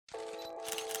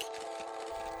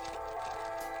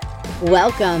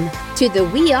Welcome to the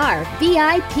We Are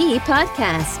VIP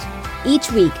podcast.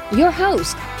 Each week, your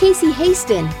host, Casey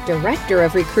Haston, Director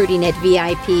of Recruiting at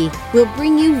VIP, will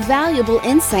bring you valuable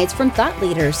insights from thought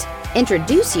leaders,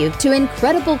 introduce you to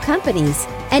incredible companies,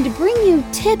 and bring you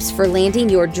tips for landing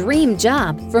your dream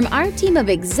job from our team of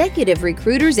executive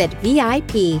recruiters at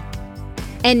VIP.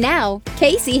 And now,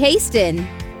 Casey Haston.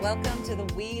 Welcome to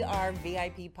the We Are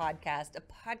VIP podcast, a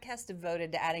podcast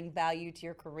devoted to adding value to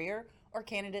your career or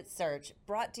candidate search,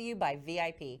 brought to you by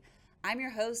VIP. I'm your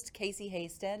host, Casey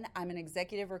Haston. I'm an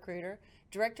executive recruiter,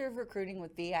 director of recruiting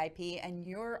with VIP, and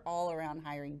your all-around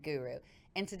hiring guru.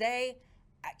 And today,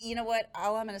 you know what?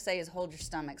 All I'm going to say is hold your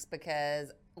stomachs,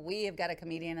 because we have got a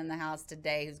comedian in the house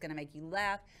today who's going to make you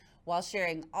laugh while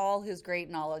sharing all his great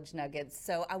knowledge nuggets.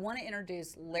 So I want to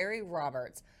introduce Larry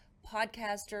Roberts,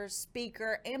 podcaster,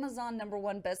 speaker, Amazon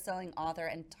 #1 best-selling author,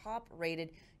 and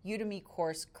top-rated Udemy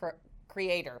course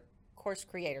creator.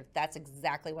 That's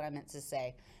exactly what I meant to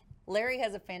say. Larry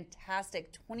has a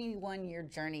fantastic 21-year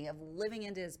journey of living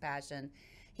into his passion.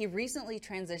 He recently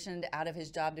transitioned out of his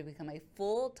job to become a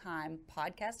full-time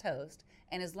podcast host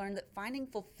and has learned that finding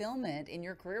fulfillment in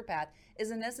your career path is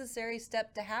a necessary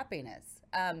step to happiness.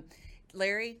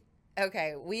 Larry,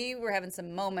 okay, we were having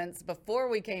some moments before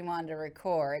we came on to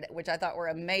record, which I thought were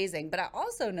amazing, but I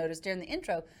also noticed during the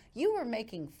intro, you were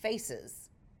making faces.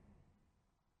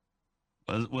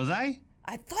 Was I?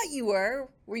 I thought you were.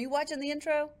 Were you watching the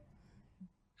intro?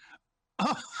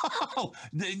 Oh,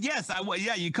 yes, I was.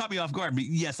 Yeah, you caught me off guard. But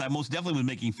yes, I most definitely was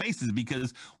making faces,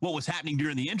 because what was happening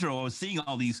during the intro, I was seeing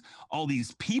all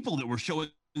these people that were showing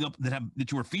up that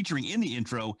you were featuring in the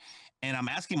intro, and I'm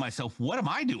asking myself, what am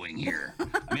I doing here?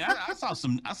 I mean, I saw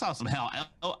some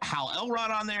Hal Elrod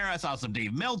on there. I saw some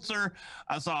Dave Meltzer.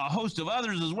 I saw a host of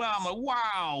others as well. I'm like,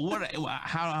 wow,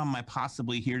 how am I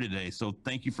possibly here today? So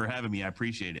thank you for having me. I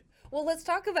appreciate it. Well, let's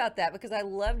talk about that, because I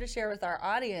love to share with our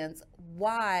audience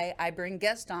why I bring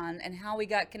guests on and how we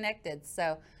got connected.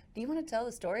 So do you want to tell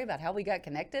the story about how we got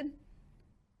connected?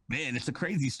 Man, it's a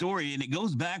crazy story, and it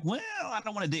goes back, well, I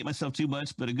don't want to date myself too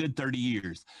much, but a good 30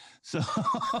 years. So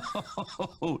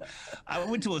I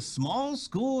went to a small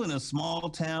school in a small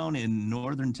town in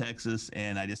northern Texas,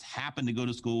 and I just happened to go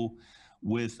to school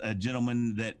with a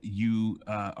gentleman that you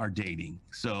are dating.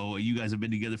 So you guys have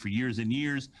been together for years and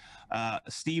years.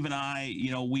 Steve and I,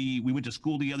 we went to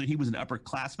school together. He was an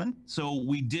upperclassman, so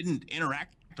we didn't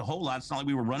interact a whole lot. It's not like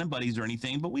we were running buddies or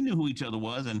anything, but we knew who each other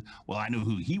was. And well, I knew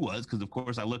who he was, because of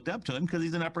course I looked up to him because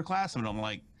he's an upperclassman. I'm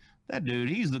like, that dude,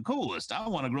 he's the coolest. I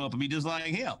want to grow up and be just like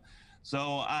him.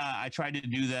 So I tried to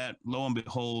do that. Lo and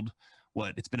behold,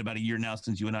 it's been about a year now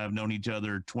since you and I have known each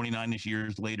other. 29-ish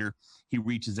years later, he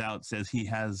reaches out, says he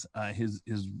has his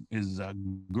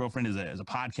girlfriend is a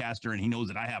podcaster, and he knows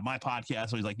that I have my podcast.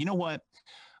 So he's like, you know what?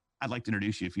 I'd like to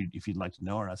introduce you if you'd like to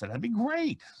know her. I said, that'd be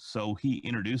great. So he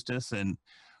introduced us, and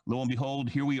lo and behold,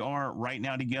 here we are right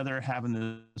now together having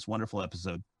this wonderful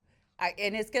episode.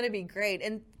 And it's going to be great.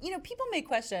 And, people may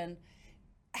question,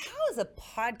 how is a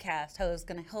podcast host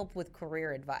going to help with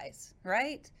career advice,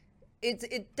 right?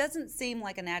 It doesn't seem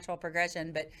like a natural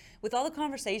progression, but with all the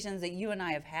conversations that you and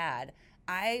I have had,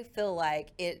 I feel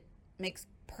like it makes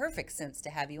perfect sense to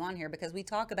have you on here, because we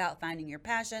talk about finding your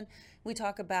passion. We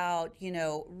talk about,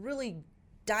 really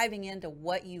diving into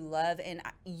what you love. And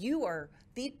you are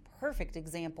the perfect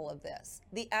example of this,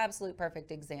 the absolute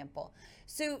perfect example.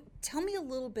 So tell me a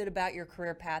little bit about your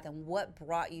career path and what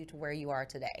brought you to where you are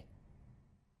today.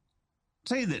 I'll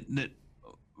tell you that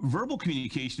verbal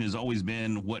communication has always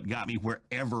been what got me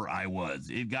wherever I was.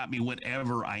 It got me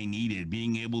whatever I needed,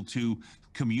 being able to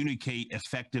communicate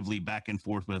effectively back and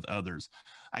forth with others.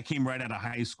 I came right out of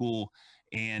high school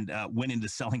and went into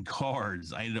selling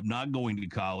cars. I ended up not going to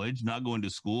college, not going to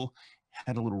school,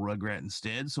 had a little Rugrat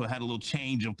instead. So I had a little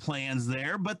change of plans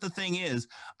there. But the thing is,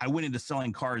 I went into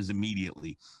selling cars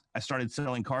immediately. I started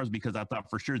selling cars because I thought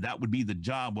for sure that would be the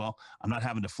job. Well, I'm not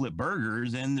having to flip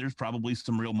burgers, and there's probably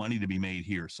some real money to be made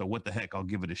here. So what the heck, I'll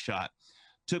give it a shot.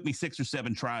 Took me 6 or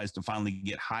 7 tries to finally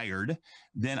get hired.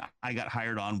 Then I got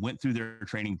hired on, went through their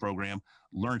training program,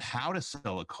 learned how to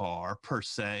sell a car per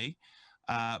se,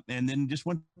 and then just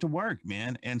went to work,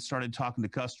 man, and started talking to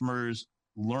customers,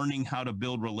 learning how to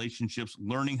build relationships,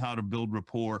 learning how to build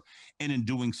rapport, and in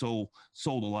doing so,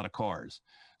 sold a lot of cars.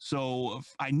 So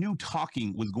I knew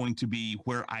talking was going to be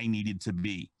where I needed to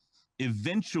be.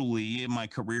 Eventually, my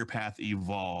career path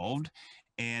evolved,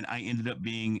 and I ended up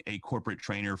being a corporate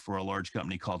trainer for a large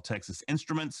company called Texas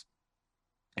Instruments.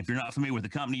 If you're not familiar with the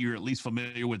company, you're at least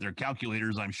familiar with their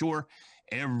calculators, I'm sure.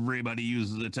 Everybody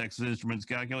uses a Texas Instruments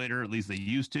calculator, at least they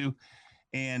used to.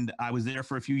 And I was there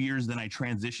for a few years. Then I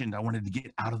transitioned. I wanted to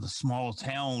get out of the small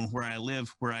town where I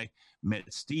live, where I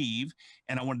met Steve.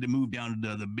 And I wanted to move down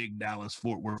to the big Dallas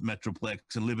Fort Worth Metroplex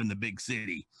and live in the big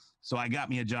city. So I got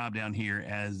me a job down here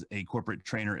as a corporate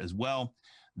trainer as well.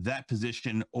 That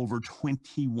position over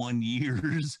 21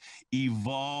 years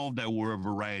evolved. I wore a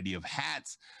variety of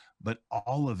hats, but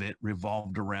all of it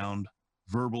revolved around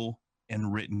verbal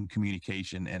and written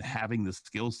communication, and having the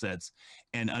skill sets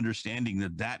and understanding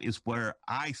that that is where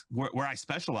I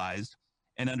specialized,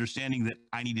 and understanding that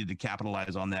I needed to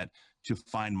capitalize on that to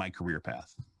find my career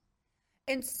path.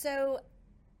 And so,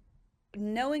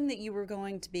 knowing that you were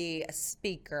going to be a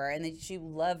speaker and that you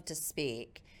love to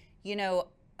speak,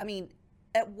 I mean,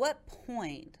 at what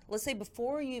point, let's say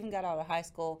before you even got out of high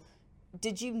school,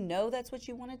 did you know that's what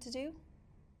you wanted to do?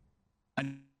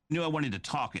 I knew I wanted to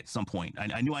talk at some point.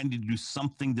 I knew I needed to do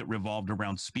something that revolved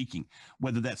around speaking,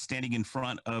 whether that's standing in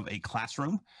front of a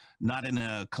classroom, not in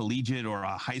a collegiate or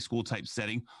a high school type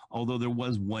setting. Although there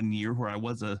was one year where I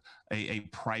was a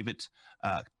private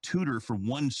tutor for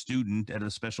one student at a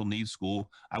special needs school.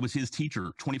 I was his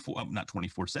teacher not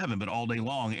 24/7, but all day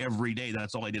long, every day.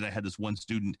 That's all I did. I had this one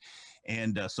student.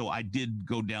 And so I did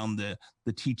go down the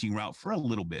teaching route for a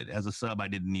little bit. As a sub, I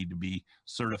didn't need to be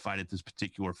certified at this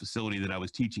particular facility that I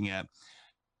was teaching at.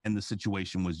 And the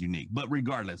situation was unique. But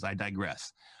regardless, I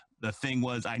digress. The thing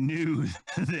was, I knew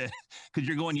that, because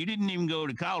you didn't even go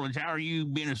to college. How are you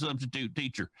being a substitute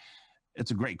teacher?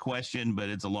 It's a great question, but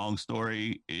it's a long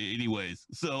story anyways.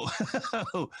 So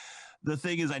the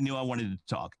thing is, I knew I wanted to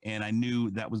talk, and I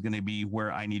knew that was going to be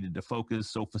where I needed to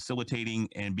focus. So facilitating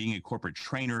and being a corporate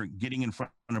trainer, getting in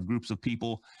front of groups of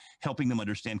people, helping them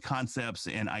understand concepts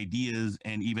and ideas,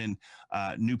 and even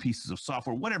new pieces of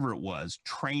software, whatever it was,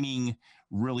 training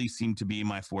really seemed to be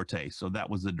my forte. So that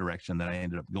was the direction that I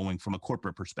ended up going from a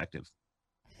corporate perspective.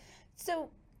 So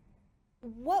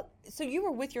you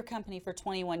were with your company for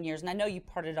 21 years, and I know you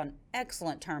parted on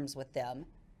excellent terms with them.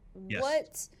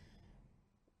 Yes.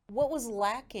 What was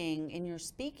lacking in your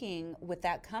speaking with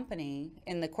that company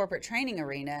in the corporate training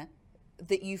arena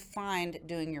that you find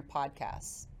doing your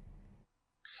podcasts?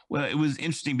 Well, it was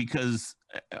interesting because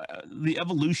the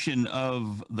evolution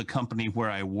of the company where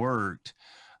I worked,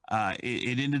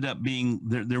 it ended up being,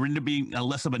 there ended up being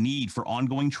less of a need for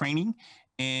ongoing training.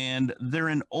 And they're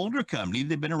an older company.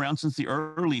 They've been around since the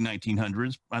early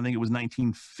 1900s. I think it was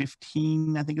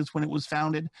 1915, I think is when it was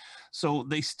founded. So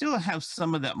they still have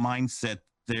some of that mindset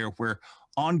there where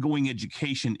ongoing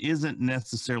education isn't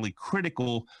necessarily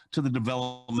critical to the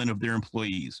development of their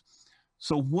employees.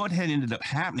 So what had ended up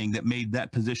happening that made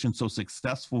that position so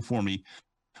successful for me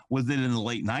was that in the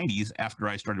late 90s, after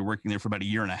I started working there for about a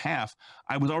year and a half,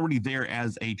 I was already there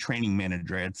as a training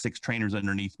manager. I had 6 trainers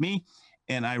underneath me,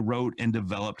 and I wrote and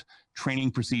developed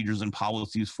training procedures and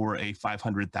policies for a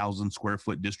 500,000 square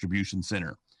foot distribution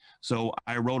center. So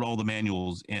I wrote all the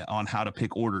manuals on how to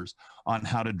pick orders, on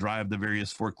how to drive the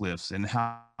various forklifts, and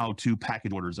how to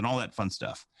package orders and all that fun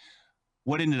stuff.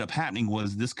 What ended up happening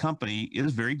was this company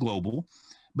is very global,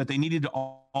 but they needed to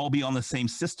all be on the same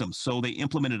system. So they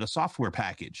implemented a software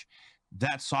package.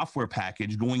 That software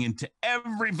package going into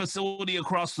every facility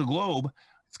across the globe,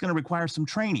 it's going to require some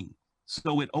training.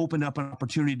 So it opened up an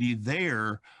opportunity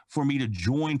there for me to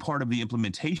join part of the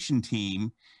implementation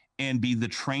team and be the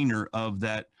trainer of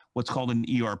that, what's called an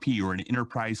ERP, or an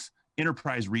enterprise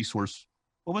resource.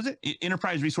 What was it?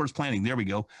 Enterprise resource planning. There we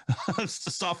go. It's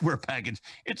a software package.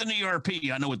 It's an ERP.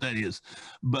 I know what that is.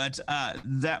 But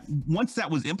that once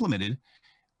that was implemented,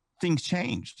 things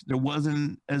changed. There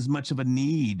wasn't as much of a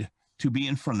need to be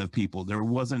in front of people. There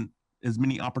wasn't as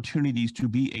many opportunities to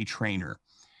be a trainer.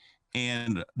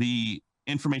 And the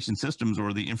information systems,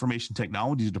 or the information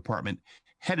technologies department,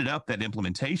 headed up that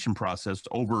implementation process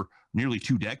over nearly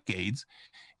 2 decades.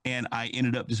 And I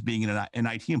ended up just being an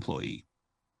IT employee.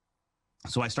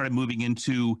 So I started moving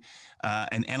into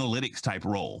an analytics type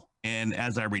role. And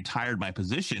as I retired my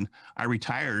position, I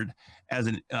retired as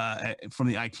from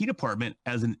the IT department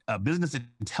as a business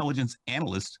intelligence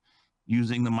analyst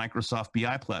using the Microsoft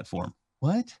BI platform.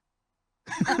 What?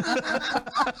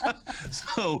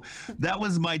 So that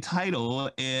was my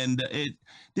title, and it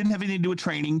didn't have anything to do with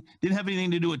training, didn't have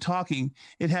anything to do with talking.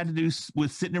 It had to do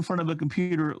with sitting in front of a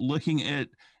computer, looking at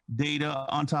data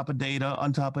on top of data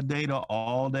on top of data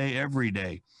all day, every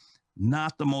day.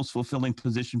 Not the most fulfilling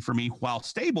position for me. While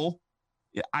stable,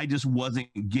 I just wasn't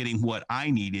getting what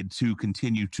I needed to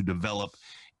continue to develop.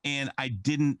 And I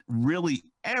didn't really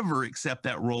ever accept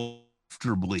that role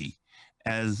comfortably,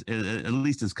 at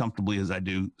least as comfortably as I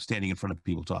do standing in front of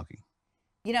people talking.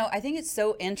 I think it's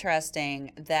so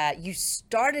interesting that you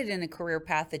started in a career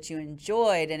path that you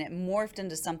enjoyed and it morphed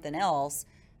into something else,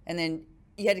 and then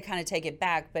you had to kind of take it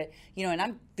back. But, and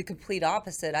I'm the complete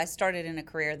opposite. I started in a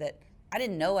career that I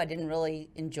didn't know I didn't really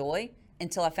enjoy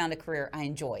until I found a career I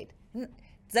enjoyed. Does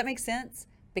that make sense?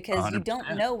 Because 100%. you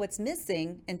don't know what's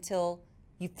missing until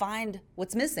you find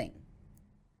what's missing.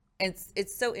 And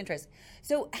it's so interesting.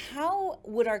 So how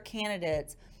would our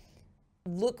candidates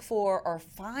look for or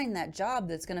find that job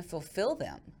that's going to fulfill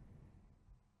them?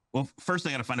 Well, first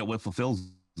they got to find out what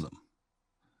fulfills them.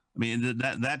 I mean,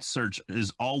 that search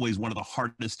is always one of the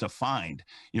hardest to find.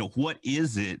 What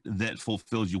is it that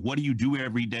fulfills you? What do you do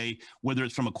every day, whether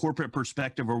it's from a corporate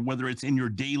perspective or whether it's in your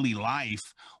daily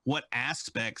life? What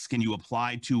aspects can you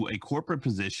apply to a corporate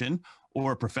position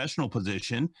or a professional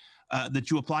position that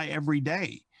you apply every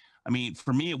day? I mean,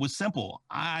 for me, it was simple.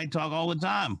 I talk all the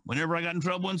time. Whenever I got in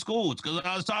trouble in school, it's because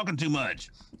I was talking too much.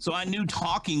 So I knew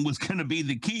talking was going to be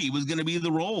the key, was going to be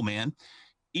the role, man.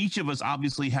 Each of us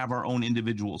obviously have our own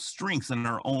individual strengths and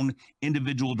our own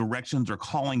individual directions or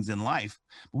callings in life,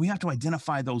 but we have to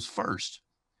identify those first.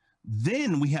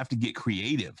 Then we have to get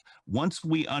creative. Once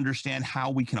we understand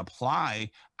how we can apply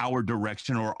our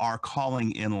direction or our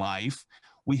calling in life,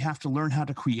 we have to learn how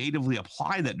to creatively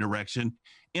apply that direction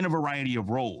in a variety of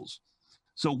roles.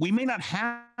 So we may not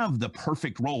have the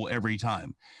perfect role every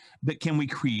time, but can we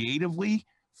creatively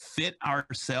fit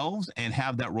ourselves and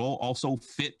have that role also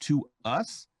fit to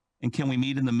us? And can we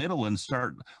meet in the middle and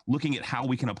start looking at how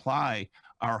we can apply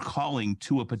our calling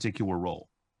to a particular role?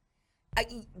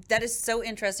 That is so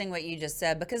interesting what you just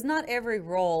said, because not every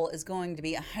role is going to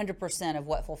be 100% of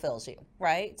what fulfills you,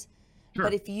 right? Sure.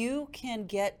 But if you can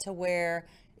get to where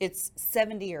it's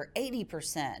 70 or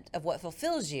 80% of what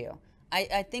fulfills you,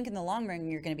 I think in the long run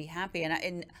you're going to be happy.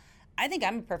 And I think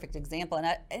I'm a perfect example. And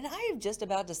I have just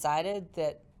about decided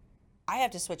that I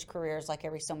have to switch careers like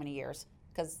every so many years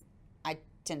because I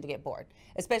tend to get bored.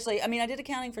 Especially, I mean, I did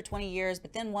accounting for 20 years,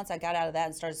 but then once I got out of that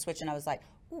and started switching, I was like,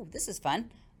 ooh, this is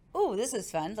fun. Ooh, this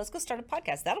is fun. Let's go start a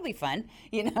podcast. That'll be fun.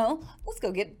 Let's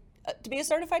go get to be a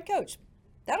certified coach.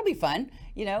 That'll be fun,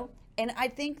 And I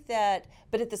think that,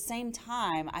 but at the same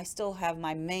time, I still have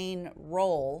my main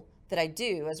role that I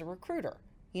do as a recruiter,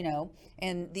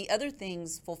 and the other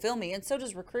things fulfill me. And so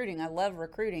does recruiting. I love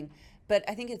recruiting, but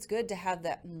I think it's good to have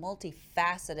that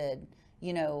multifaceted,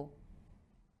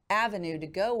 avenue to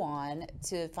go on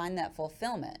to find that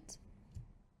fulfillment.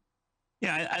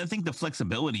 Yeah, I think the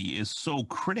flexibility is so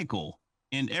critical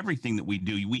in everything that we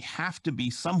do. We have to be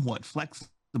somewhat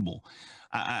flexible.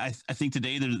 I think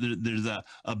today there's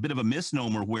a bit of a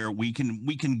misnomer where we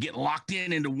can get locked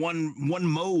into one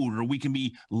mode, or we can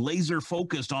be laser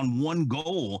focused on one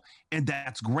goal, and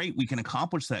that's great. We can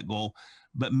accomplish that goal,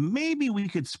 but maybe we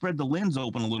could spread the lens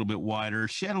open a little bit wider,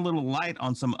 shed a little light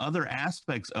on some other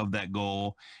aspects of that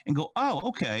goal, and go, oh,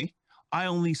 okay, I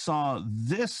only saw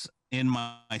this in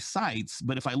my sights,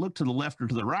 but if I look to the left or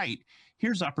to the right,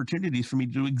 here's opportunities for me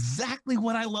to do exactly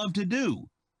what I love to do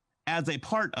as a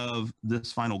part of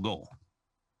this final goal.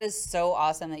 It is so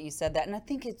awesome that you said that. And I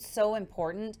think it's so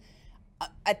important.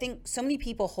 I think so many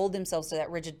people hold themselves to that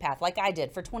rigid path, like I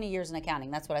did for 20 years in accounting.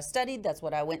 That's what I studied. That's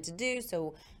what I went to do.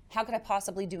 So how could I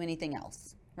possibly do anything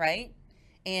else? Right?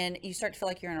 And you start to feel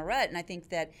like you're in a rut. And I think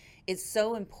that it's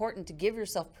so important to give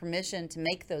yourself permission to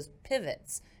make those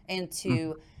pivots and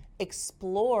to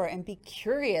explore and be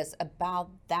curious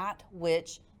about that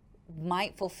which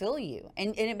might fulfill you.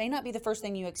 And it may not be the first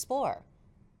thing you explore.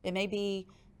 It may be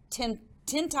 10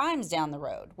 times down the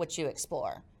road what you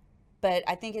explore. But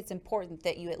I think it's important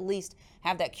that you at least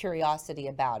have that curiosity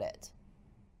about it.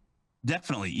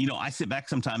 Definitely. I sit back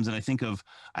sometimes and I think of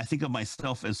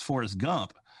myself as Forrest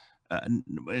Gump. And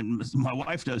my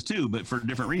wife does too, but for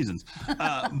different reasons.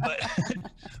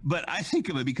 But I think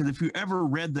of it because if you ever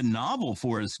read the novel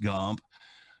Forrest Gump,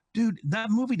 dude, that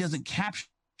movie doesn't capture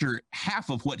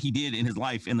half of what he did in his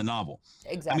life in the novel.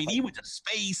 Exactly. I mean, he went to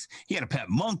space, he had a pet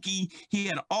monkey, he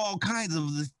had all kinds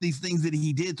of these things that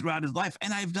he did throughout his life.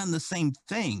 And I've done the same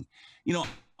thing.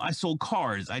 I sold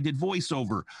cars, I did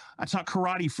voiceover, I taught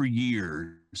karate for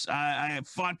years, I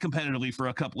fought competitively for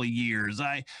a couple of years.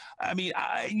 I mean,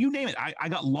 you name it. I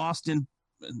got lost in,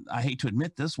 I hate to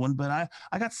admit this one, but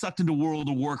I got sucked into World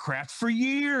of Warcraft for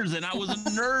years, and I was a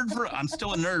nerd I'm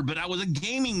still a nerd, but I was a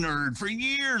gaming nerd for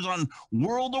years on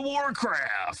World of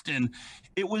Warcraft. And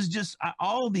it was just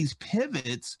all these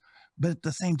pivots, but at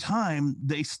the same time,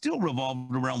 they still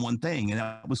revolved around one thing, and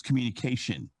that was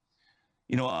communication.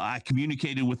 I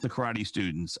communicated with the karate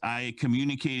students. I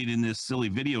communicated in this silly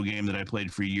video game that I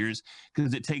played for years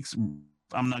because it takes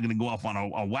I'm not going to go off on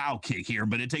a wow kick here,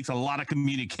 but it takes a lot of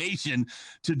communication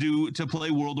to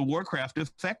play World of Warcraft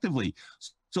effectively.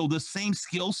 So the same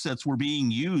skill sets were being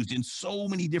used in so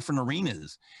many different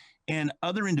arenas, and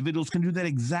other individuals can do that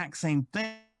exact same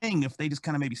thing if they just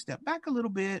kind of maybe step back a little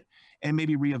bit and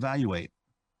maybe reevaluate.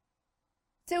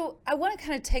 So I want to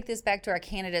kind of take this back to our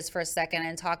candidates for a second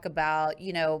and talk about,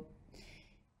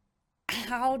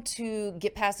 how to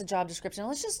get past the job description.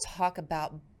 Let's just talk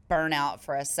about burnout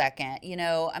for a second.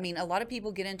 A lot of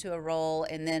people get into a role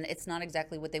and then it's not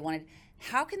exactly what they wanted.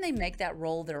 How can they make that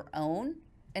role their own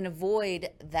and avoid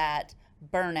that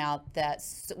burnout that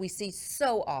we see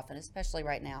so often, especially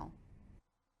right now?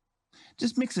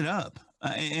 Just mix it up.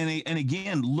 And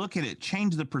again, look at it,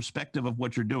 change the perspective of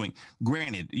what you're doing.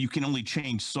 Granted, you can only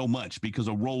change so much because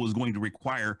a role is going to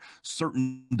require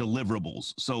certain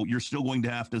deliverables. So you're still going to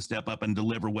have to step up and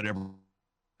deliver whatever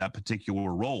that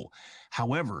particular role.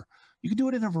 However, you can do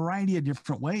it in a variety of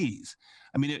different ways.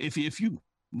 I mean, if you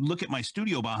look at my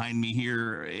studio behind me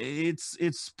here, it's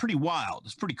pretty wild.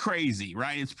 It's pretty crazy,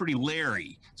 right? It's pretty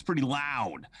Larry. It's pretty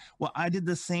loud. Well, I did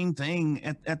the same thing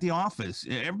at the office.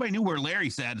 Everybody knew where Larry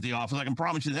sat at the office. I can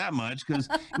promise you that much, because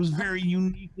it was very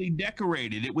uniquely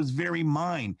decorated. It was very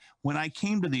mine. When I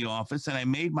came to the office and I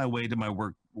made my way to my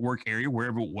work area,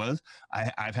 wherever it was,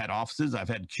 I've had offices, I've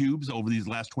had cubes over these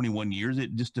last 21 years.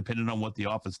 It just depended on what the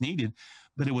office needed,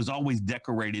 but it was always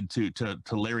decorated to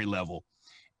Larry level.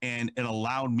 And it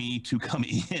allowed me to come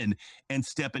in and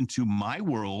step into my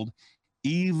world,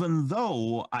 even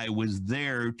though I was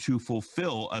there to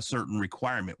fulfill a certain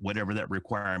requirement, whatever that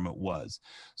requirement was.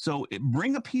 So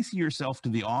bring a piece of yourself to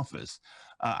the office.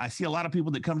 I see a lot of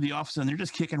people that come to the office and they're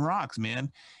just kicking rocks,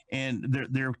 man. And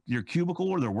their cubicle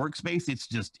or their workspace,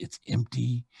 it's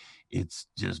empty. It's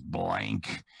just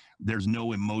blank. There's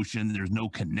no emotion. There's no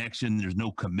connection. There's no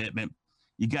commitment.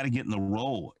 You got to get in the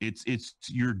role. It's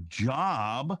your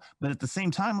job, but at the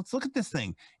same time, let's look at this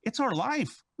thing. It's our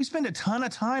life. We spend a ton of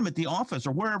time at the office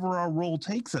or wherever our role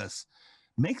takes us.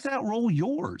 Make that role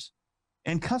yours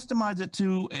and customize it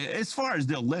to as far as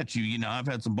they'll let you. I've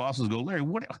had some bosses go, Larry,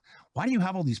 why do you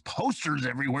have all these posters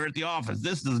everywhere at the office?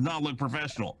 This does not look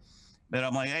professional. But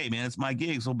I'm like, hey, man, it's my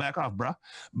gig, so back off, bro.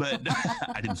 But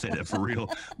I didn't say that for real.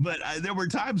 But there were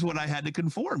times when I had to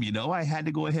conform. I had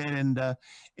to go ahead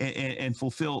and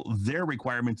fulfill their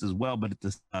requirements as well. But at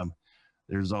this time,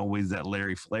 there's always that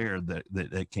Larry flair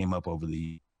that came up over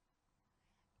the.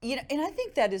 And I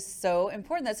think that is so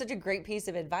important. That's such a great piece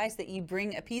of advice, that you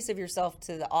bring a piece of yourself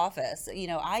to the office.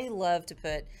 I love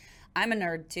to I'm a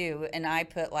nerd too, and I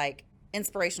put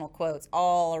inspirational quotes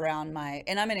all around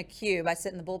and I'm in a cube. I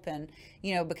sit in the bullpen,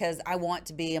 because I want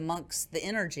to be amongst the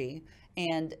energy.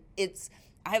 And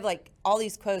I have all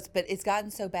these quotes, but it's gotten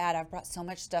so bad. I've brought so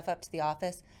much stuff up to the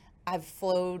office. I've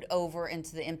flowed over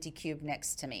into the empty cube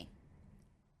next to me.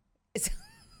 It's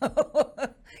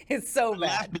so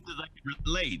bad. Because I can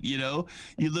relate, you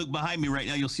look behind me right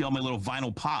now, you'll see all my little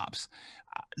vinyl pops.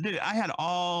 Dude, I had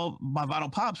all my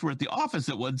vinyl pops were at the office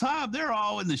at one time. They're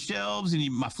all in the shelves and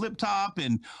my flip top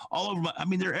and all over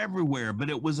they're everywhere, but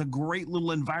it was a great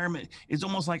little environment. It's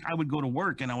almost like I would go to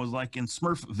work and I was like in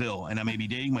Smurfville, and I may be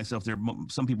dating myself there.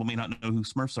 Some people may not know who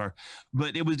Smurfs are,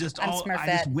 but it was just I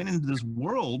just went into this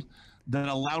world that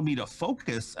allowed me to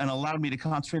focus and allowed me to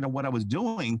concentrate on what I was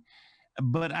doing,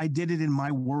 but I did it in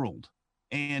my world.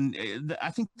 And I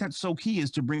think that's so key,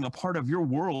 is to bring a part of your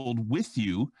world with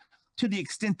you to the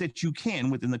extent that you can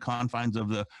within the confines of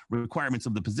the requirements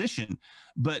of the position,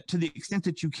 but to the extent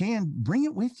that you can, bring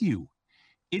it with you.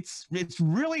 It's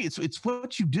really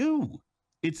what you do.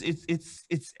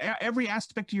 It's every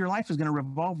aspect of your life is going to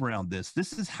revolve around this.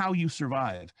 This is how you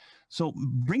survive. So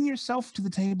bring yourself to the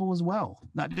table as well,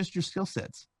 not just your skill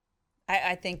sets.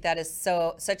 I think that is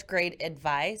such great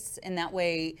advice. And that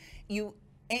way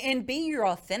and be your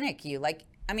authentic you.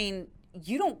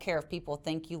 You don't care if people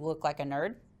think you look like a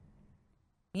nerd.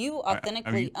 You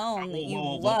authentically own that you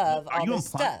love all this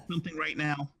stuff. Are you applying something right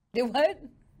now? Do what?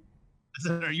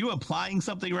 Are you applying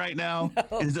something right now?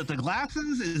 No. Is it the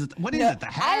glasses? What is it? The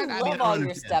hat? I love all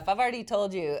your stuff. I've already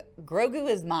told you, Grogu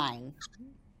is mine.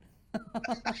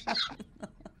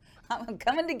 I'm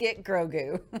coming to get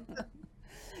Grogu.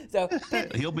 So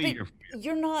he'll be here.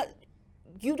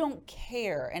 You don't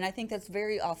care. And I think that's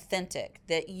very authentic,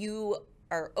 that you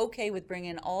are okay with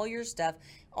bringing all your stuff,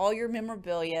 all your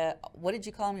memorabilia. What did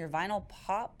you call them? Your vinyl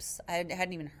pops? I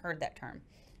hadn't even heard that term.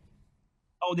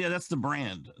 Oh yeah, that's the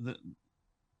brand.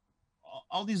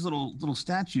 All these little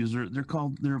statues they're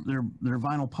called they're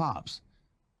vinyl pops.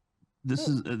 That's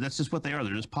just what they are.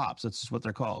 They're just pops. That's just what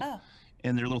they're called. Oh.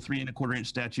 and they're little 3 1/4 inch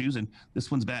statues. And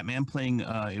this one's Batman playing.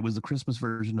 It was the Christmas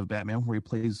version of Batman where he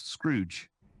plays Scrooge.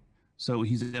 So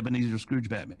he's Ebenezer Scrooge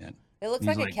Batman. It looks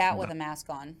like a cat with a mask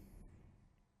on.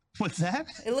 What's that?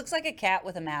 It looks like a cat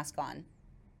with a mask on.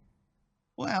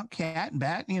 Well, cat and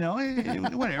bat,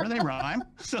 whatever, they rhyme.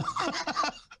 So,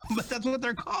 but that's what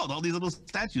they're called. All these little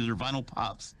statues are vinyl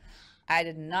pops. I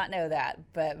did not know that,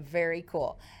 but very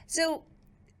cool. So,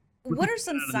 what are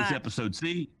some signs? This episode,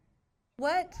 see?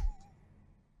 What?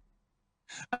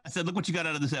 I said, look what you got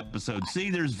out of this episode.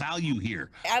 See, there's value here.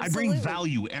 Absolutely. I bring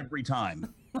value every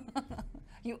time.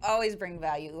 You always bring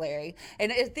value, Larry.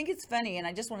 And I think it's funny, and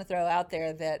I just want to throw out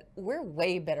there that we're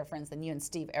way better friends than you and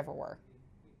Steve ever were.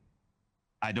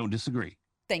 I don't disagree.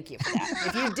 Thank you for that.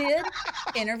 If you did,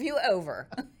 interview over.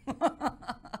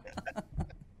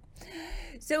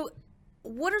 So,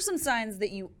 what are some signs that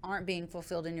you aren't being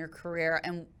fulfilled in your career,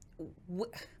 and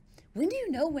when do you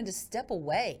know when to step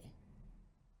away?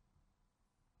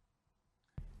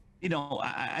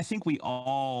 I think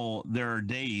there are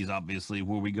days, obviously,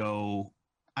 where we go,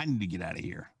 I need to get out of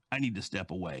here. I need to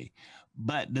step away.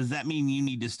 But does that mean you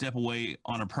need to step away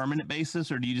on a permanent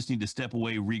basis, or do you just need to step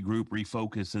away, regroup,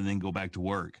 refocus, and then go back to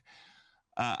work?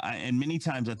 And many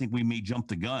times I think we may jump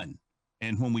the gun.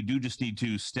 And when we do just need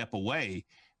to step away,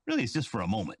 really it's just for a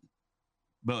moment.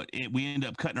 But we end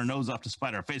up cutting our nose off to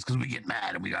spite our face because we get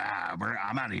mad and we go,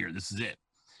 I'm out of here. This is it.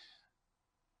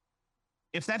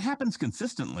 If that happens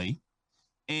consistently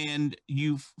and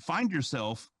you find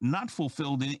yourself not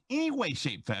fulfilled in any way,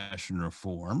 shape, fashion, or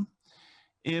form,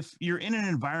 if you're in an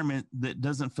environment that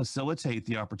doesn't facilitate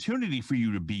the opportunity for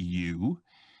you to be you,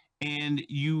 and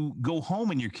you go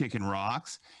home and you're kicking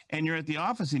rocks, and you're at the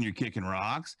office and you're kicking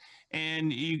rocks,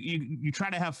 and you try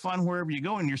to have fun wherever you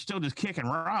go and you're still just kicking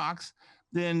rocks,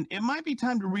 then it might be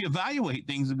time to reevaluate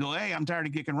things and go, hey, I'm tired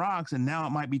of kicking rocks, and now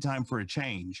it might be time for a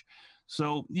change.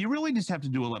 So you really just have to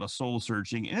do a lot of soul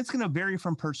searching, and it's going to vary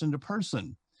from person to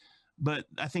person. But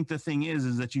I think the thing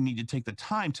is that you need to take the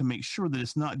time to make sure that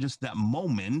it's not just that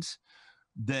moment,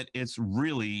 that it's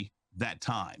really that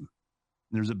time.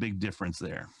 There's a big difference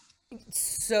there.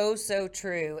 So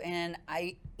true. And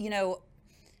I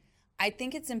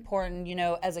think it's important,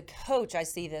 as a coach, I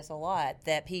see this a lot,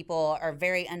 that people are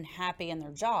very unhappy in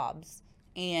their jobs,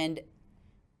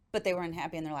 but they were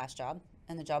unhappy in their last job,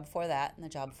 and the job before that, and the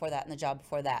job before that, and the job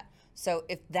before that. So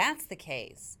if that's the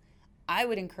case, I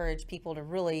would encourage people to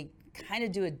really kind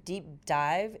of do a deep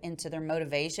dive into their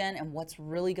motivation and what's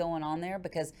really going on there,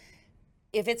 because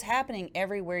if it's happening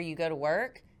everywhere you go to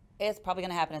work, it's probably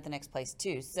going to happen at the next place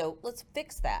too. So let's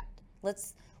fix that.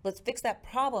 Let's fix that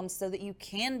problem so that you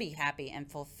can be happy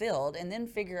and fulfilled, and then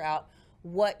figure out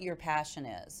what your passion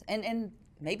is. And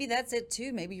maybe that's it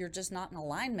too. Maybe you're just not in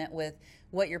alignment with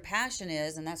what your passion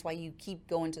is, and that's why you keep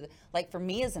going to like for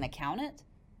me as an accountant,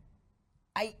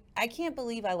 I can't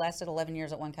believe I lasted 11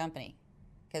 years at one company,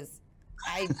 because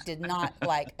I did not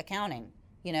like accounting,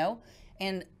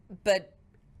 but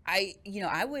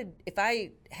I would, if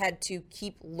I had to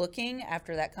keep looking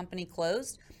after that company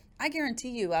closed, I guarantee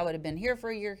you I would have been here for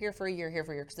a year, here for a year, here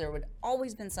for a year, because there would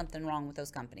always been something wrong with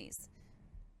those companies.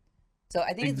 So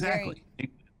I think exactly.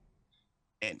 It's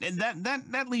very... And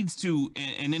that leads to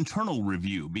an internal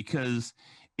review, because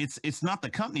it's not the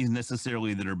companies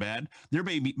necessarily that are bad. There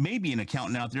may be an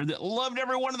accountant out there that loved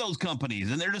every one of those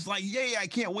companies, and they're just like, yay, I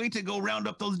can't wait to go round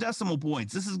up those decimal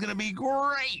points. This is going to be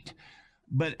great.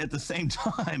 But at the same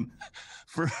time,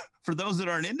 for those that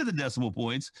aren't into the decimal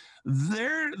points,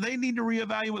 they need to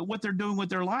reevaluate what they're doing with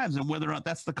their lives and whether or not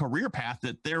that's the career path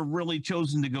that they're really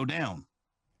chosen to go down.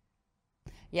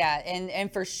 Yeah,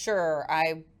 and for sure,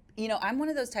 I'm one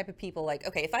of those type of people, like,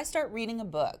 okay, if I start reading a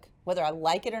book, whether I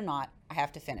like it or not, I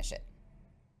have to finish it.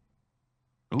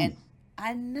 Ooh. And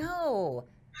I know,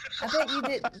 I bet you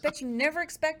did. Bet you never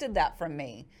expected that from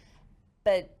me.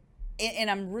 But, and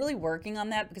I'm really working on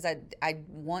that, because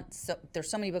there's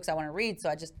so many books I want to read. So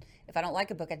if I don't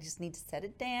like a book, I just need to set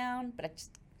it down. But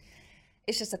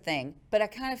it's just a thing. But I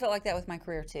kind of felt like that with my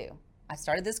career too. I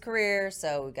started this career,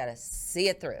 so we got to see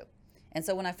it through. And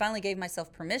so when I finally gave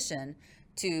myself permission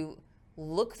to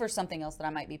look for something else that I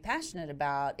might be passionate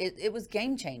about, it was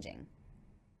game changing.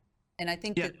 And I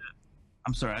think that...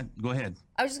 I'm sorry, go ahead.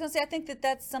 I was just going to say, I think that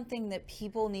that's something that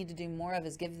people need to do more of,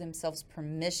 is give themselves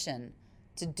permission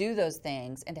to do those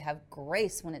things and to have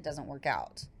grace when it doesn't work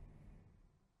out.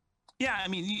 Yeah, I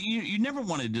mean, you never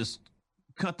want to just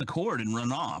cut the cord and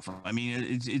run off. I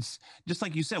mean, it's just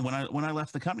like you said, when I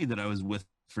left the company that I was with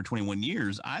for 21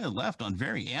 years, I left on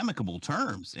very amicable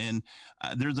terms. And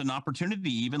there's an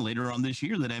opportunity even later on this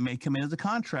year that I may come in as a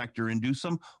contractor and do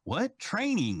some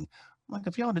training. Like,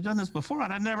 if y'all had done this before,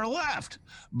 I'd have never left.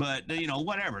 But,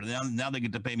 whatever. Now they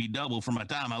get to pay me double for my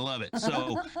time. I love it.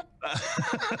 So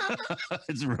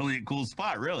it's really a cool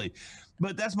spot, really.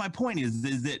 But that's my point is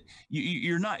that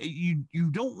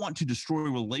you don't want to destroy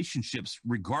relationships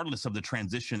regardless of the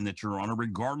transition that you're on or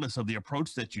regardless of the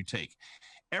approach that you take.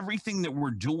 Everything that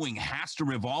we're doing has to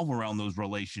revolve around those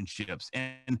relationships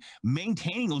and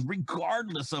maintaining those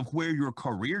regardless of where your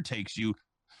career takes you.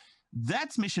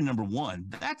 That's mission number one.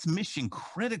 That's mission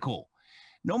critical.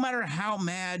 No matter how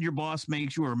mad your boss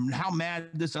makes you or how mad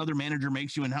this other manager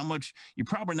makes you and how much you're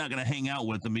probably not going to hang out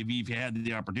with them, maybe if you had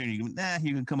the opportunity,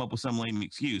 you can come up with some lame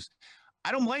excuse.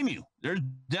 I don't blame you. There's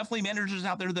definitely managers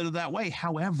out there that are that way.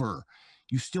 However,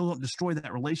 you still don't destroy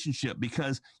that relationship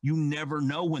because you never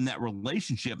know when that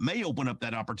relationship may open up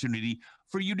that opportunity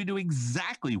for you to do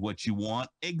exactly what you want,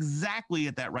 exactly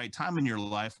at that right time in your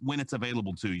life when it's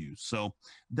available to you. So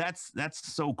that's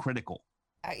so critical.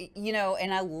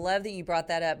 And I love that you brought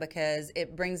that up because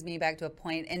it brings me back to a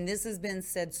point, and this has been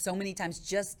said so many times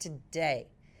just today.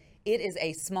 It is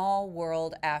a small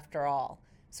world after all.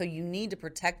 So you need to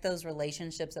protect those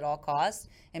relationships at all costs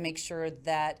and make sure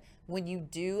that when you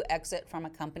do exit from a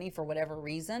company for whatever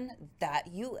reason, that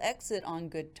you exit on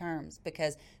good terms,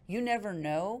 because you never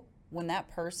know when that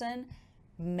person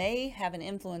may have an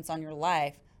influence on your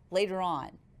life later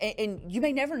on. And you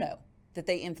may never know that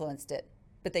they influenced it,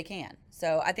 but they can.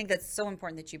 So I think that's so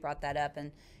important that you brought that up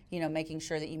and, making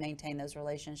sure that you maintain those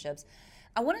relationships.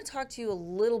 I want to talk to you a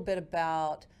little bit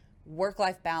about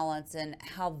work-life balance and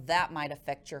how that might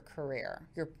affect your career,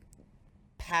 your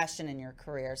passion in your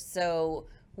career. So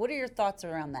what are your thoughts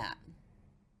around that?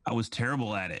 I was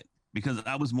terrible at it because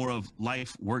I was more of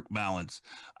life-work balance.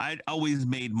 I'd always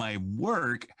made my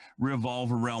work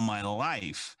revolve around my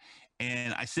life.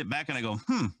 And I sit back and I go,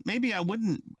 maybe I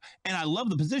wouldn't. And I love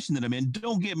the position that I'm in.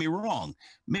 Don't get me wrong.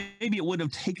 Maybe it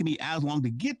wouldn't have taken me as long to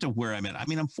get to where I'm at. I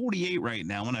mean, I'm 48 right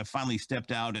now, and I finally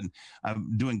stepped out and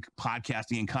I'm doing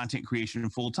podcasting and content creation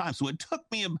full time. So it took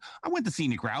me, I went the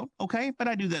scenic route, okay? But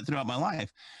I do that throughout my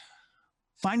life.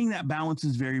 Finding that balance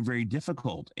is very, very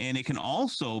difficult. And it can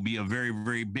also be a very,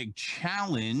 very big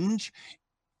challenge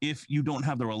if you don't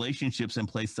have the relationships in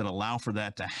place that allow for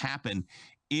that to happen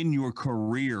in your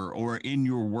career or in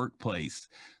your workplace.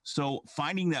 So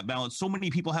finding that balance, so many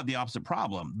people have the opposite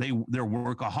problem. They're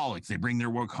workaholics. They bring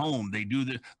their work home.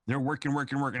 They're working.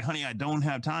 Honey, I don't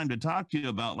have time to talk to you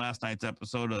about last night's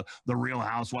episode of The Real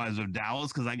Housewives of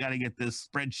Dallas because I got to get this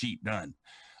spreadsheet done.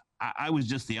 I was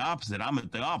just the opposite. I'm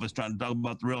at the office trying to talk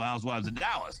about The Real Housewives of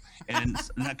Dallas. And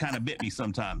that kind of bit me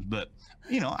sometimes. But,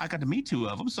 I got to meet two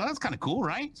of them. So that's kind of cool,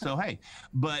 right? So, hey.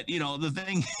 But, the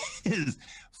thing is,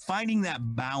 finding that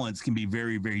balance can be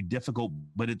very, very difficult,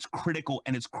 but it's critical,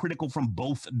 and it's critical from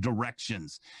both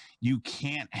directions. You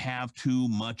can't have too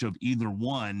much of either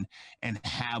one and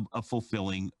have a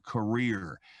fulfilling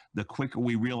career. The quicker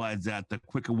we realize that, the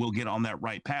quicker we'll get on that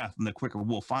right path, and the quicker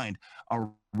we'll find our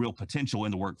real potential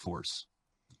in the workforce.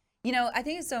 I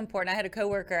think it's so important. I had a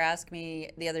coworker ask me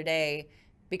the other day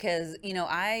because,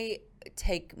 I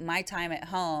take my time at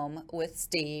home with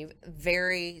Steve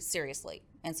very seriously.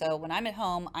 And so when I'm at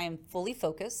home, I am fully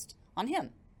focused on him.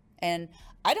 And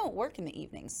I don't work in the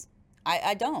evenings.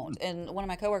 I don't. And one of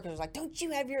my coworkers was like, don't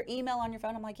you have your email on your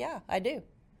phone? I'm like, yeah, I do.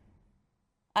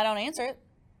 I don't answer it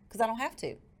because I don't have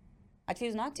to. I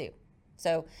choose not to.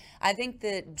 So I think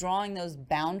that drawing those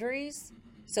boundaries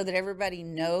so that everybody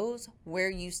knows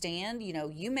where you stand,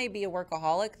 you may be a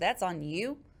workaholic. That's on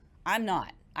you. I'm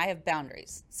not. I have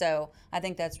boundaries. So I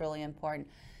think that's really important.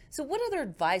 So what other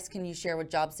advice can you share with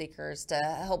job seekers to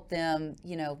help them,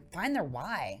 find their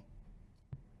why?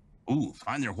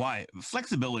 Find their why.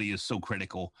 Flexibility is so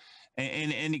critical.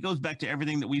 And it goes back to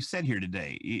everything that we've said here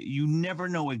today. You never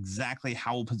know exactly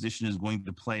how a position is going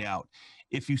to play out.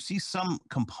 If you see some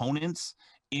components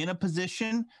in a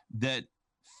position that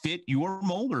fit your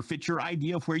mold or fit your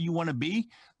idea of where you want to be,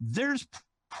 there's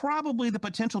probably the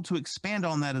potential to expand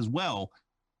on that as well.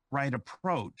 Right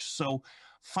approach. So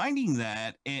finding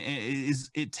that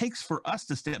it takes for us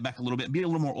to step back a little bit and be a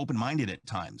little more open-minded at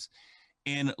times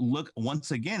and look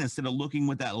once again, instead of looking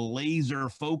with that laser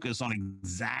focus on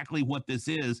exactly what this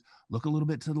is, look a little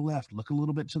bit to the left, look a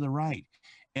little bit to the right,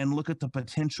 and look at the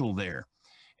potential there,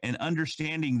 and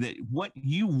understanding that what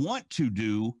you want to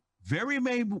do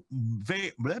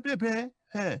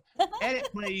edit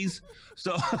please.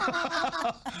 So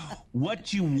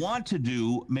what you want to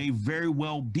do may very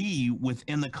well be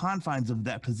within the confines of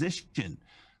that position.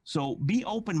 So be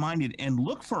open-minded and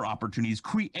look for opportunities,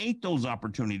 create those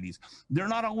opportunities. They're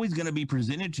not always going to be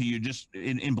presented to you just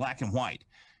in black and white.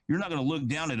 You're not going to look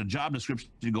down at a job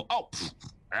description and go,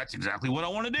 that's exactly what I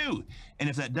want to do. And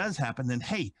if that does happen, then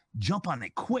hey, jump on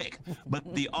it quick.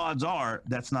 But the odds are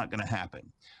that's not going to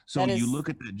happen. So you look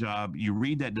at that job, you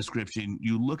read that description,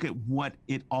 you look at what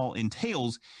it all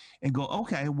entails and go,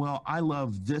 okay, well, I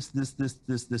love this, and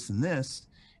this,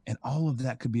 and all of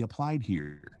that could be applied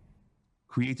here.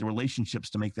 Create the relationships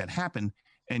to make that happen,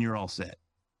 and you're all set.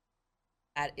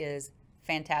 That is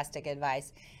fantastic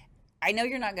advice. I know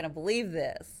you're not going to believe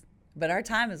this, but our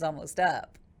time is almost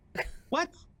up. What?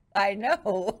 I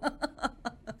know.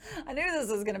 I knew this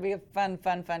was going to be a fun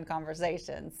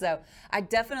conversation. So I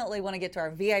definitely want to get to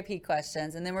our VIP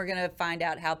questions, and then we're going to find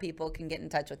out how people can get in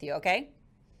touch with you, okay?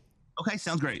 Okay,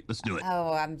 sounds great. Let's do it.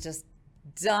 Oh, I'm just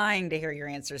dying to hear your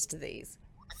answers to these.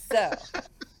 So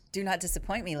do not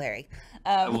disappoint me, Larry.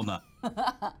 I will not.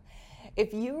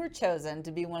 If you were chosen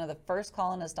to be one of the first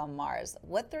colonists on Mars,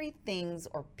 what 3 things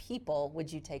or people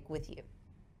would you take with you?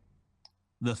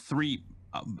 The 3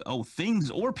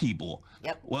 things or people.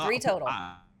 Yep. Well, 3 total.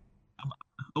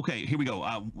 Okay, here we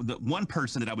go. The one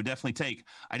person that I would definitely take,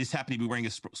 I just happen to be wearing a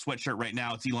sweatshirt right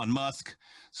now. It's Elon Musk.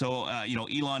 So,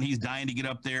 Elon, he's dying to get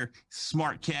up there.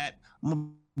 Smart cat. I'm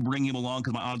going to bring him along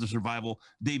because my odds of survival,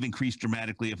 they've increased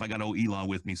dramatically if I got Elon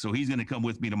with me. So he's going to come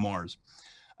with me to Mars.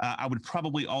 I would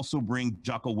probably also bring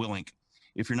Jocko Willink.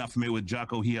 If you're not familiar with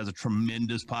Jocko, he has a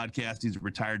tremendous podcast. He's a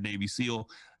retired Navy SEAL,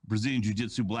 Brazilian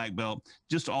Jiu-Jitsu black belt,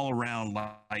 just all around,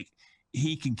 like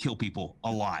he can kill people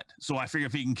a lot. So I figure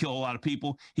if he can kill a lot of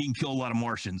people, he can kill a lot of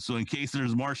Martians. So in case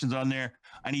there's Martians on there,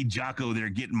 I need Jocko there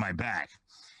getting my back.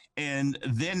 And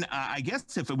then I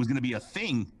guess if it was going to be a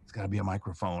thing, it's got to be a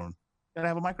microphone. Got to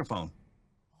have a microphone.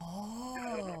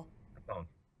 Oh.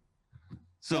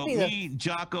 So me,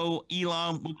 Jocko,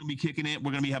 Elon, we're going to be kicking it. We're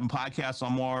going to be having podcasts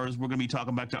on Mars. We're going to be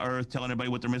talking back to Earth, telling everybody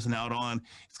what they're missing out on.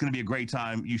 It's going to be a great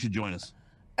time. You should join us.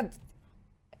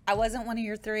 I wasn't one of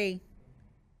your 3.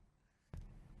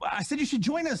 Well, I said you should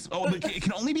join us. Oh, but it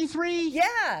can only be 3?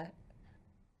 Yeah.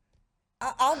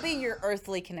 I'll be your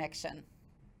earthly connection.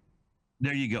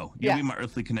 There you go. You'll be my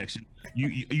earthly connection.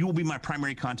 You will be my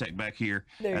primary contact back here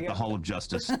at the Hall of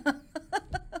Justice. I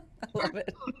love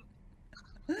it.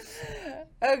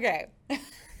 Okay.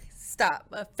 Stop.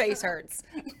 My face hurts.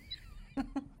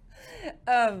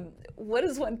 What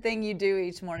is one thing you do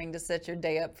each morning to set your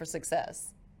day up for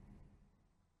success?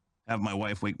 Have my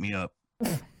wife wake me up.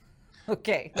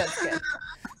 Okay, that's good.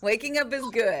 Waking up is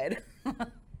good.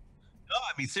 No,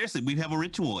 I mean, seriously, we have a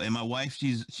ritual, and my wife,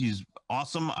 she's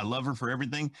awesome. I love her for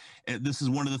everything. And this is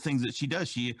one of the things that she does.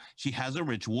 She has a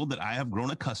ritual that I have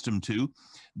grown accustomed to,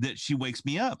 that she wakes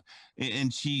me up,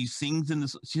 and she sings in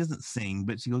this. She doesn't sing,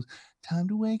 but she goes, "Time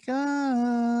to wake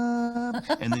up,"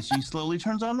 and then she slowly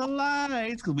turns on the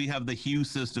lights because we have the hue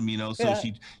system, So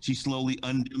she slowly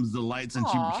undims the lights and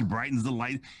she brightens the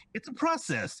light. It's a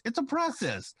process.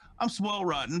 I'm spoiled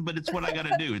rotten, but it's what I got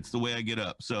to do. It's the way I get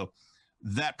up. So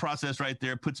that process right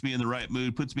there puts me in the right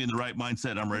mood, puts me in the right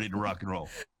mindset. I'm ready to rock and roll.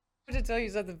 I have to tell you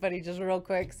something funny just real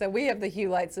quick. So we have the hue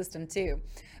light system too,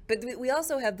 but we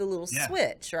also have the little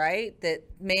switch, right, that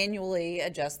manually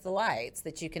adjusts the lights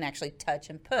that you can actually touch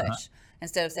and push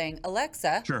instead of saying,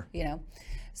 Alexa,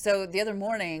 So the other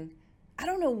morning, I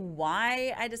don't know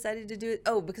why I decided to do it.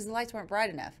 Oh, because the lights weren't bright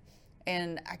enough.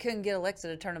 And I couldn't get Alexa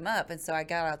to turn them up. And so I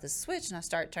got out the switch and I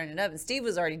started turning it up. And Steve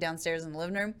was already downstairs in the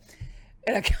living room.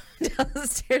 And I come down the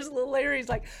stairs a little later. He's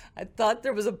like, I thought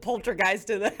there was a poltergeist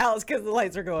in the house because the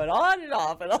lights are going on and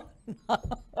off and on and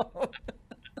off.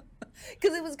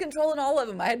 Because it was controlling all of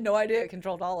them. I had no idea it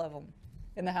controlled all of them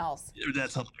in the house.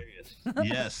 That's hilarious.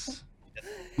 Yes.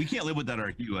 We can't live without our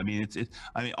hue. I mean,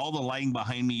 all the lighting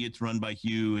behind me, it's run by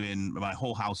Hue, and my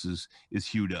whole house is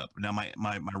hued up. Now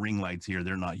my ring lights here,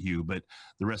 they're not Hue, but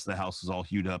the rest of the house is all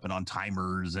hued up and on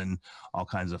timers and all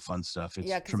kinds of fun stuff.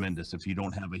 It's tremendous. If you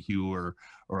don't have a Hue or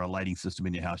a lighting system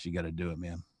in your house, you got to do it,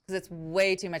 man. Because it's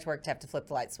way too much work to have to flip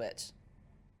the light switch.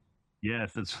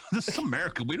 Yes, this is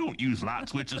America. We don't use light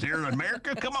switches here in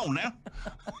America. Come on now.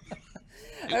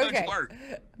 Okay.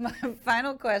 My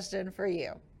final question for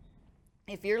you.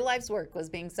 If your life's work was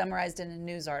being summarized in a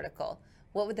news article,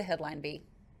 what would the headline be?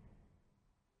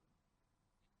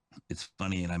 It's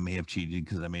funny, and I may have cheated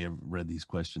because I may have read these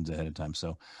questions ahead of time.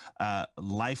 So,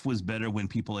 life was better when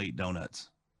people ate donuts.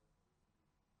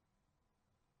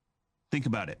 Think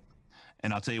about it.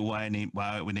 And I'll tell you why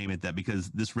I would name it that, because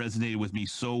this resonated with me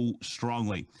so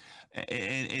strongly.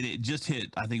 And it just hit,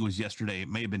 I think it was yesterday, it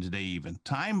may have been today even.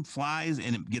 Time flies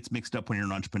and it gets mixed up when you're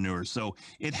an entrepreneur. So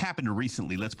it happened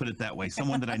recently, let's put it that way.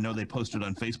 Someone that I know, they posted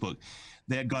on Facebook.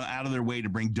 they had gone out of their way to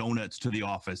bring donuts to the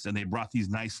office, and they brought these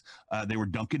nice, they were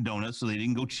Dunkin' Donuts, so they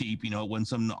didn't go cheap. It wasn't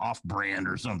some off-brand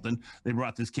or something. They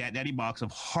brought this Cat Daddy box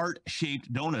of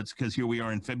heart-shaped donuts because here we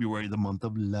are in February, the month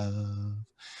of love.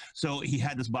 So he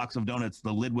had this box of donuts.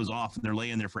 The lid was off, and they're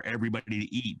laying there for everybody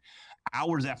to eat.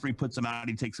 Hours after he puts them out,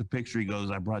 he takes a picture. He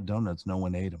goes, I brought donuts. No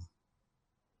one ate them.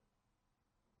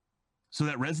 So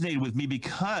that resonated with me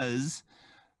because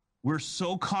we're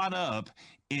so caught up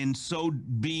in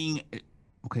being,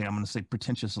 okay, I'm going to say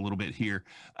pretentious a little bit here.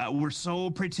 We're so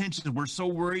pretentious. We're so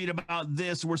worried about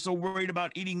this. We're so worried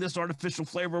about eating this artificial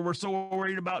flavor. We're so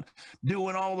worried about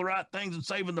doing all the right things and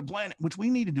saving the planet, which we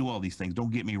need to do all these things.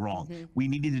 Don't get me wrong. Mm-hmm. We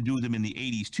needed to do them in the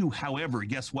 80s too. However,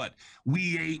 guess what?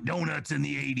 We ate donuts in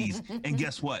the 80s. And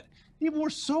guess what? People were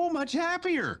so much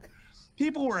happier.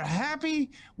 People were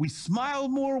happy. We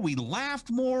smiled more. We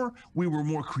laughed more. We were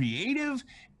more creative.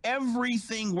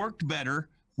 Everything worked better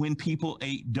when people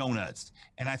ate donuts.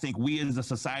 And I think we as a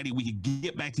society, we could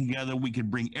get back together. We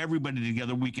could bring everybody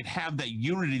together. We could have that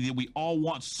unity that we all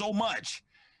want so much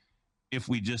if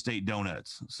we just ate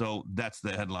donuts. So that's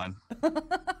the headline.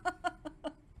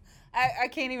 I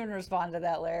can't even respond to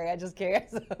that, Larry. I just can't.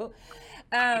 So,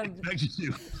 I expect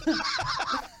you to.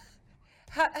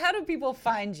 How do people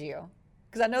find you?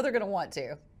 Because I know they're going to want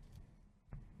to.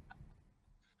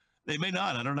 They may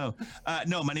not. I don't know.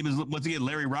 No, my name is, once again,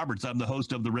 Larry Roberts. I'm the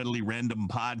host of the Readily Random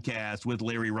podcast with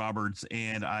Larry Roberts,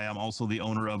 and I am also the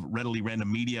owner of Readily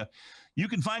Random Media. You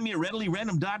can find me at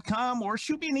readilyrandom.com or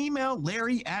shoot me an email,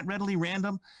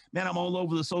 Larry@readilyrandom. Man, I'm all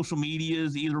over the social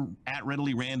medias, either at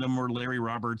Readily Random or Larry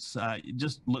Roberts.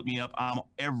 Just look me up. I'm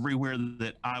everywhere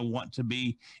that I want to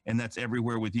be, and that's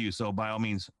everywhere with you. So by all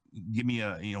means, give me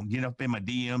get up in my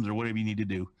DMs or whatever you need to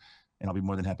do. And I'll be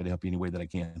more than happy to help you any way that I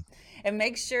can. And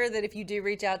make sure that if you do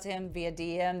reach out to him via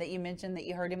DM that you mentioned that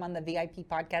you heard him on the VIP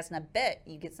podcast, and I bet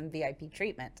you get some VIP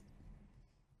treatment.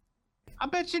 I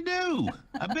bet you do.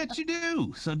 I bet you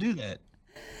do. So do that.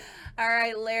 All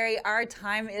right, Larry, our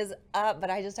time is up,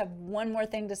 but I just have one more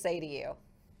thing to say to you.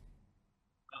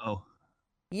 Oh.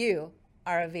 You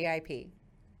are a VIP.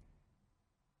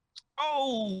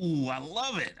 Oh, I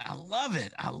love it. I love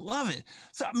it. I love it.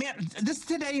 So, man, this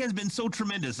today has been so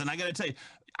tremendous. And I got to tell you,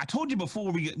 I told you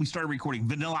before we started recording,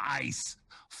 Vanilla Ice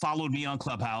followed me on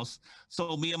Clubhouse.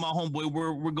 So me and my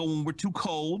homeboy, we're too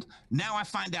cold. Now I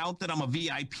find out that I'm a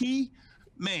VIP.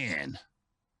 Man.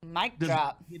 Mic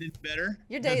drop. Get it better?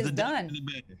 Your day is done.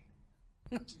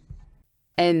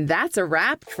 And that's a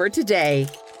wrap for today.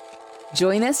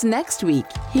 Join us next week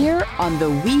here on the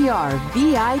We Are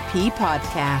VIP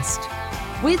podcast.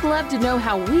 We'd love to know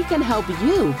how we can help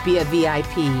you be a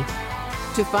VIP.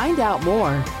 To find out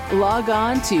more, log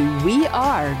on to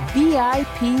wearevip.com.